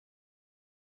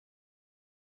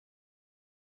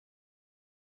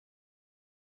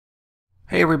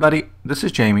Hey everybody, this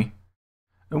is Jamie,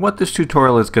 and what this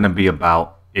tutorial is going to be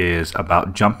about is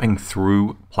about jumping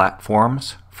through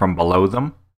platforms from below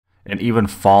them and even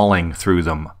falling through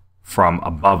them from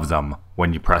above them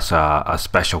when you press a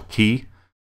special key.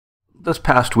 This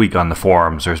past week on the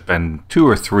forums there's been 2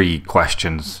 or 3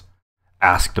 questions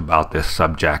asked about this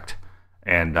subject,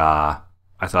 and I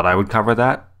thought I would cover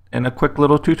that in a quick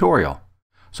little tutorial.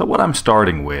 So what I'm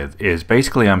starting with is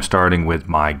basically I'm starting with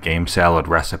my Game Salad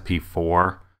Recipe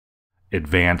 4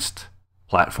 Advanced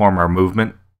Platformer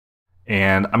Movement,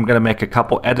 and I'm going to make a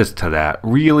couple edits to that,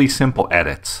 really simple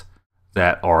edits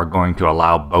that are going to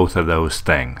allow both of those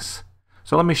things.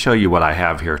 So let me show you what I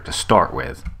have here to start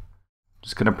with. I'm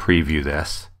just going to preview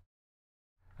this,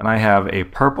 and I have a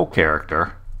purple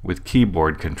character with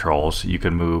keyboard controls. You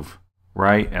can move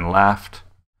right and left.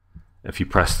 If you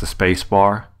press the space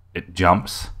bar, it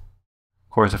jumps. Of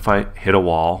course, if I hit a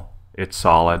wall, it's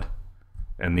solid.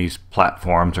 And these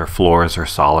platforms or floors are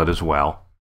solid as well.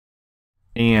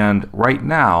 And right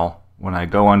now, when I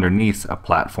go underneath a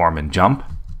platform and jump,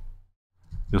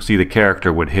 you'll see the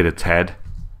character would hit its head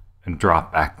and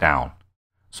drop back down.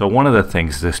 So one of the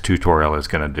things this tutorial is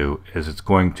going to do is it's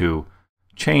going to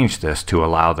change this to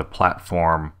allow the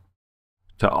platform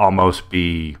to almost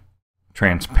be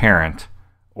transparent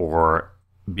or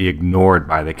be ignored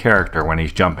by the character when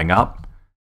he's jumping up,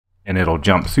 and it'll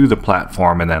jump through the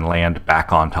platform and then land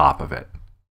back on top of it.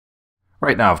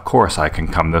 Right now, of course, I can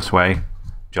come this way,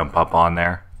 jump up on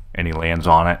there, and he lands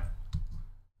on it,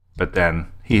 but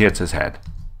then he hits his head.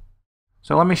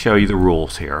 So let me show you the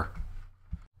rules here.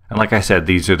 And like I said,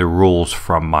 these are the rules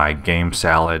from my Game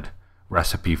Salad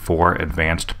Recipe 4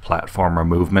 Advanced Platformer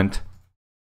Movement.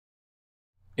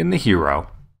 In the hero,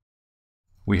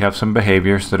 we have some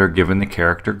behaviors that are given the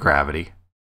character gravity.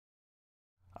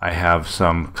 I have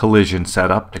some collision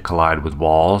set up to collide with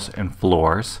walls and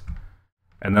floors.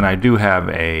 And then I do have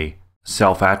a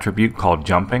self-attribute called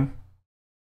jumping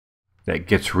that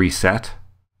gets reset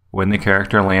when the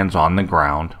character lands on the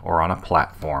ground or on a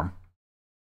platform.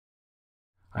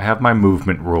 I have my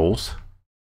movement rules,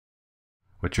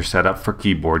 which are set up for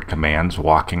keyboard commands,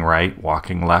 walking right,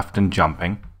 walking left, and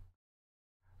jumping.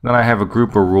 Then I have a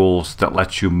group of rules that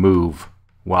lets you move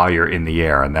while you're in the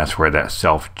air, and that's where that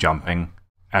self-jumping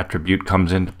attribute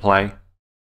comes into play. In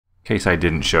case I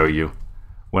didn't show you,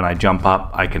 when I jump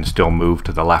up, I can still move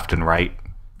to the left and right.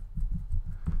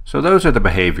 So those are the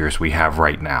behaviors we have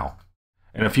right now.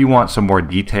 And if you want some more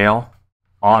detail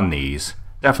on these,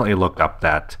 definitely look up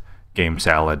that Game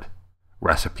Salad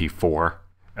Recipe 4,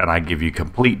 and I give you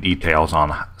complete details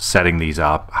on setting these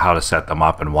up, how to set them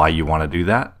up, and why you want to do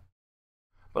that.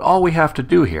 But all we have to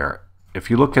do here, if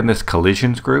you look in this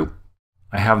collisions group,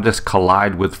 I have this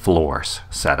collide with floors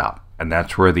set up, and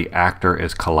that's where the actor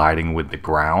is colliding with the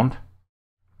ground.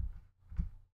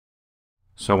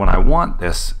 So when I want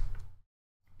this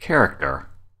character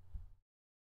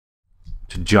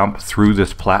to jump through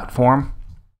this platform,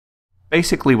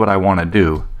 basically what I want to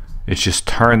do is just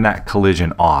turn that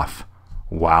collision off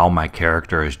while my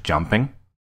character is jumping.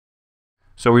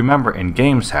 So remember, in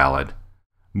Game Salad,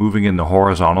 moving in the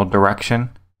horizontal direction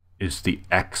is the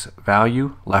X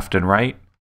value, left and right,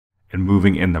 and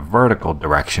moving in the vertical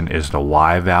direction is the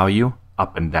Y value,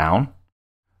 up and down.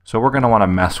 So we're going to want to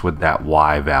mess with that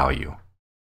Y value.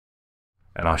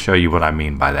 And I'll show you what I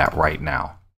mean by that right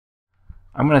now.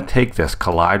 I'm going to take this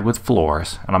collide with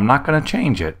floors, and I'm not going to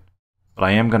change it, but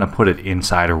I am going to put it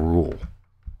inside a rule.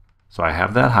 So I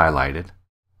have that highlighted.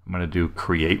 I'm going to do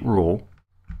create rule.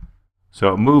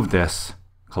 So it moved this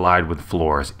collide with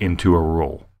floors into a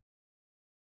rule.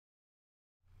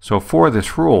 So for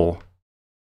this rule,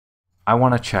 I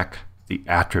want to check the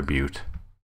attribute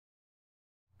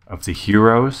of the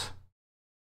hero's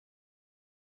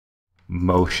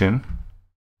motion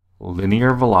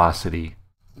linear velocity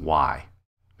Y,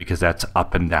 because that's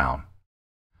up and down.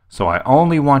 So I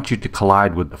only want you to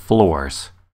collide with the floors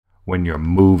when you're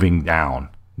moving down,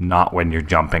 not when you're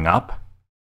jumping up.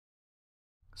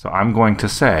 So I'm going to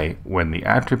say when the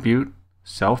attribute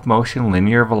self-motion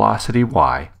linear velocity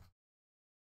Y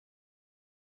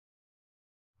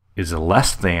is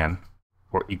less than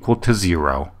or equal to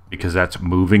 0, because that's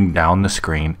moving down the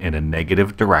screen in a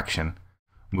negative direction,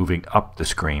 moving up the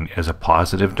screen is a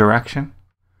positive direction.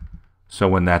 So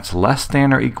when that's less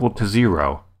than or equal to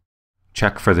 0,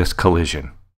 check for this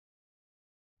collision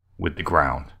with the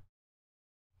ground.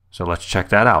 So let's check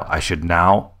that out. I should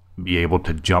now be able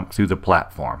to jump through the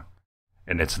platform,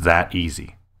 and it's that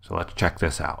easy. So let's check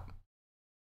this out.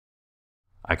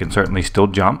 I can certainly still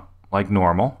jump like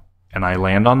normal, and I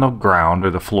land on the ground or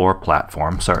the floor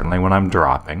platform, certainly when I'm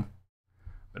dropping.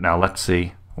 But now let's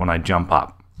see when I jump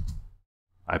up.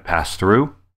 I pass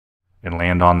through and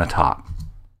land on the top.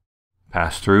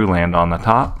 Pass through, land on the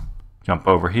top, jump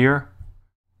over here,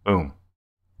 boom.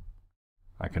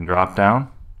 I can drop down,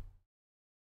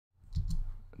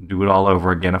 do it all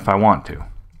over again if I want to.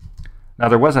 Now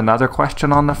there was another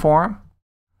question on the forum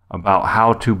about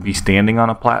how to be standing on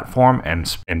a platform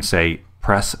and say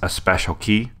press a special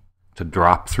key to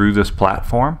drop through this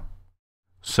platform.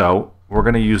 So we're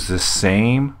going to use the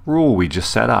same rule we just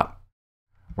set up.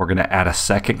 We're going to add a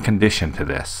second condition to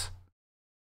this.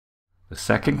 The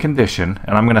second condition,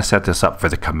 and I'm going to set this up for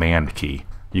the command key.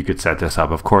 You could set this up,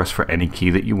 of course, for any key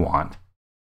that you want.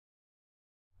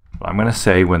 But I'm going to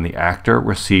say when the actor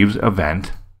receives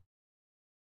event,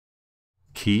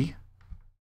 key,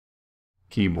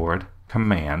 keyboard,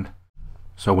 command.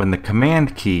 So when the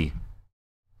command key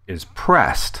is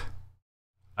pressed,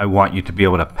 I want you to be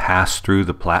able to pass through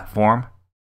the platform.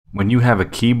 When you have a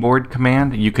keyboard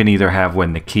command, you can either have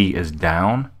when the key is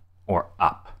down or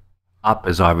up. Up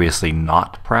is obviously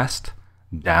not pressed,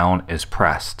 down is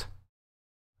pressed.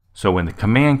 So when the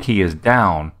command key is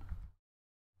down,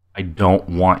 I don't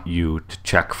want you to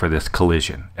check for this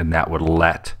collision, and that would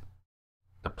let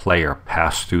the player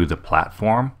pass through the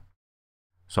platform.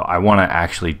 So I want to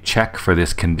actually check for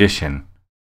this condition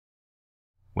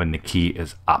when the key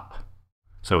is up.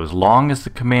 So as long as the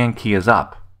command key is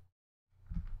up,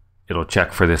 it'll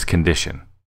check for this condition.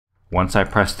 Once I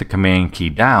press the command key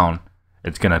down,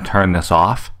 it's going to turn this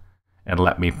off and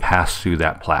let me pass through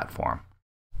that platform.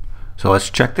 So let's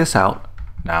check this out.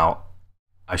 Now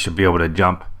I should be able to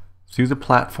jump through the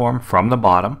platform from the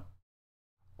bottom,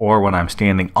 or when I'm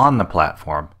standing on the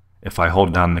platform, if I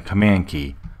hold down the command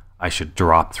key, I should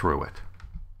drop through it.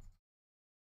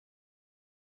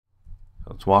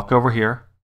 Let's walk over here.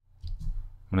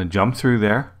 I'm going to jump through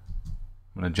there.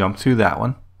 I'm going to jump through that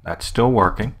one. That's still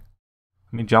working.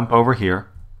 Let me jump over here.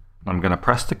 I'm going to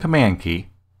press the command key,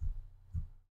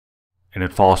 and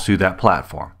it falls through that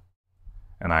platform.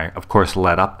 And I, of course,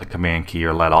 let up the command key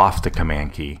or let off the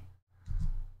command key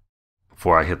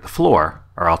before I hit the floor,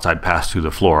 or else I'd pass through the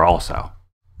floor also.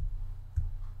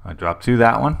 I drop through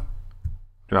that one,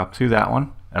 drop through that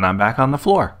one, and I'm back on the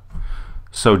floor.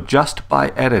 So just by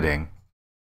editing,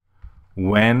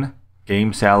 when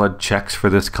GameSalad checks for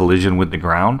this collision with the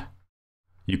ground,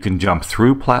 you can jump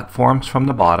through platforms from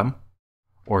the bottom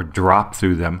or drop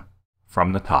through them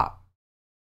from the top.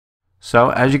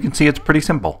 So as you can see, it's pretty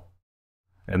simple.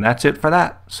 And that's it for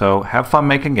that. So have fun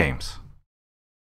making games.